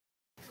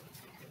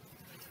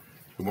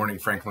Good morning,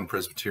 Franklin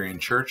Presbyterian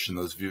Church, and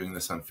those viewing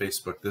this on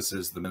Facebook. This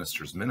is the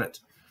Minister's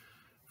Minute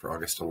for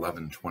August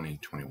 11,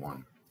 2021.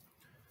 I'm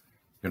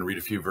going to read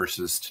a few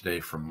verses today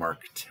from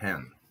Mark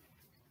 10.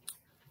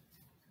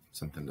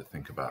 Something to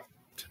think about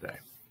today.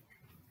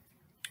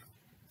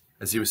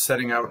 As he was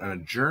setting out on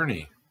a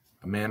journey,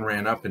 a man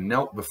ran up and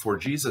knelt before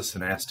Jesus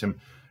and asked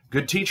him,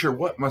 "Good teacher,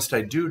 what must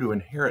I do to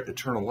inherit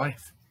eternal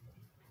life?"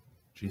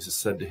 Jesus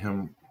said to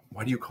him,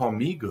 "Why do you call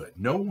me good?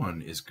 No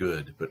one is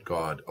good but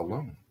God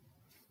alone.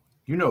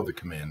 You know the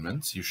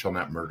commandments. You shall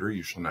not murder.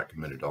 You shall not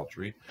commit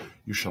adultery.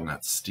 You shall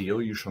not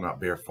steal. You shall not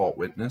bear false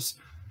witness.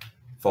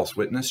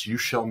 You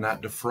shall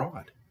not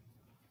defraud.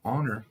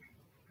 Honor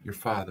your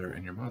father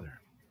and your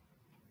mother."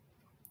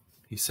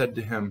 He said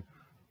to him,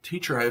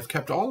 "Teacher, I have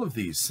kept all of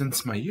these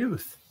since my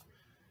youth."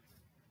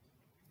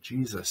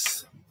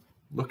 Jesus,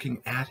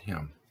 looking at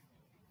him,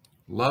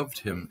 loved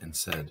him and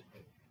said,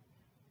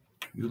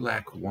 "You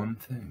lack one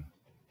thing.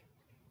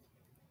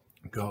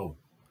 Go,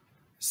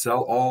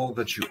 sell all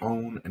that you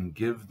own and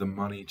give the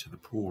money to the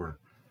poor,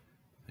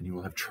 and you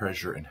will have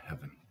treasure in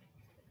heaven.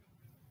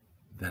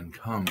 Then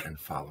come and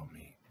follow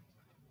me."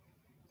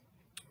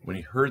 When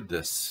he heard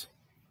this,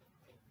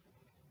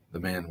 the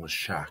man was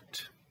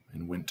shocked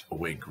and went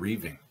away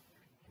grieving,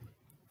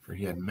 for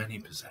he had many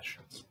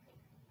possessions.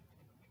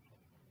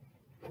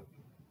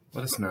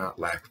 Let us not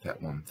lack that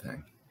one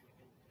thing.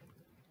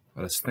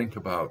 Let us think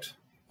about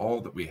all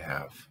that we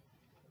have,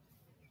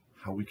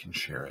 how we can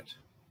share it,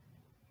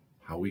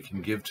 how we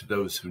can give to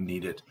those who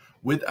need it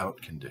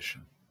without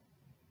condition.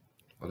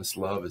 Let us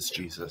love as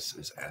Jesus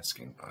is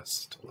asking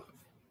us to love.